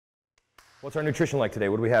What's our nutrition like today?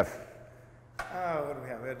 What do we have? What do we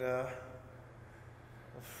have? We had a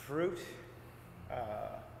fruit,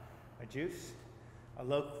 a juice, a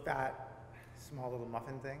low-fat, small little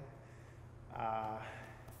muffin thing, a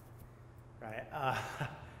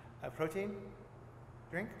protein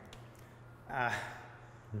drink,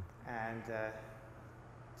 and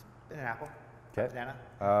an apple, banana.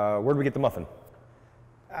 Where did we get the muffin?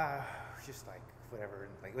 Just like whatever.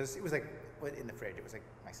 Like it was like in the fridge. It was like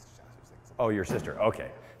my sister's house. It was like something. Oh, your sister.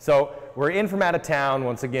 Okay. So we're in from out of town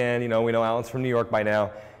once again. You know, we know Alan's from New York by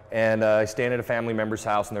now, and staying at a family member's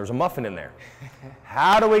house, and there was a muffin in there.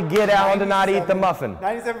 How do we get Alan to not eat the muffin?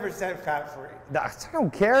 97% fat-free. I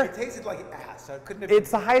don't care. It tasted like ass, so it couldn't have.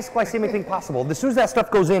 It's the highest glycemic thing possible. As soon as that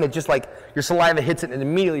stuff goes in, it's just like your saliva hits it and it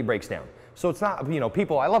immediately breaks down. So it's not, you know,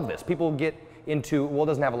 people, I love this. People get into, well, it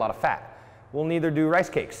doesn't have a lot of fat. Well, neither do rice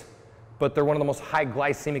cakes. But they're one of the most high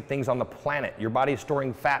glycemic things on the planet. Your body is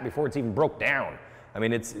storing fat before it's even broke down. I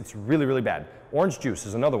mean, it's really, really bad. Orange juice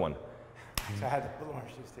is another one. So I had a little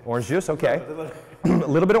orange juice too. Orange juice, okay. A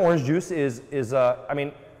little bit of orange juice is I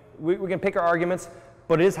mean, we can pick our arguments,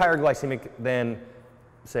 but it is higher glycemic than,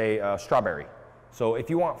 say, strawberry. So if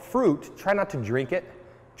you want fruit, try not to drink it,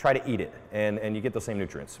 try to eat it, and you get those same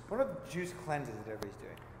nutrients. What are the juice cleanses that everybody's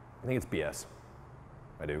doing? I think it's BS.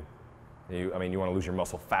 I do. I mean, you want to lose your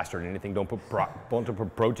muscle faster than anything. Don't put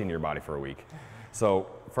protein in your body for a week. So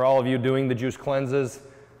for all of you doing the juice cleanses,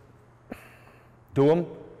 do them.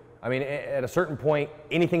 I mean, at a certain point,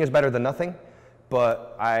 anything is better than nothing,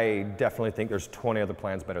 but I definitely think there's 20 other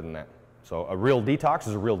plans better than that. So a real detox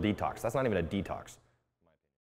is a real detox. That's not even a detox.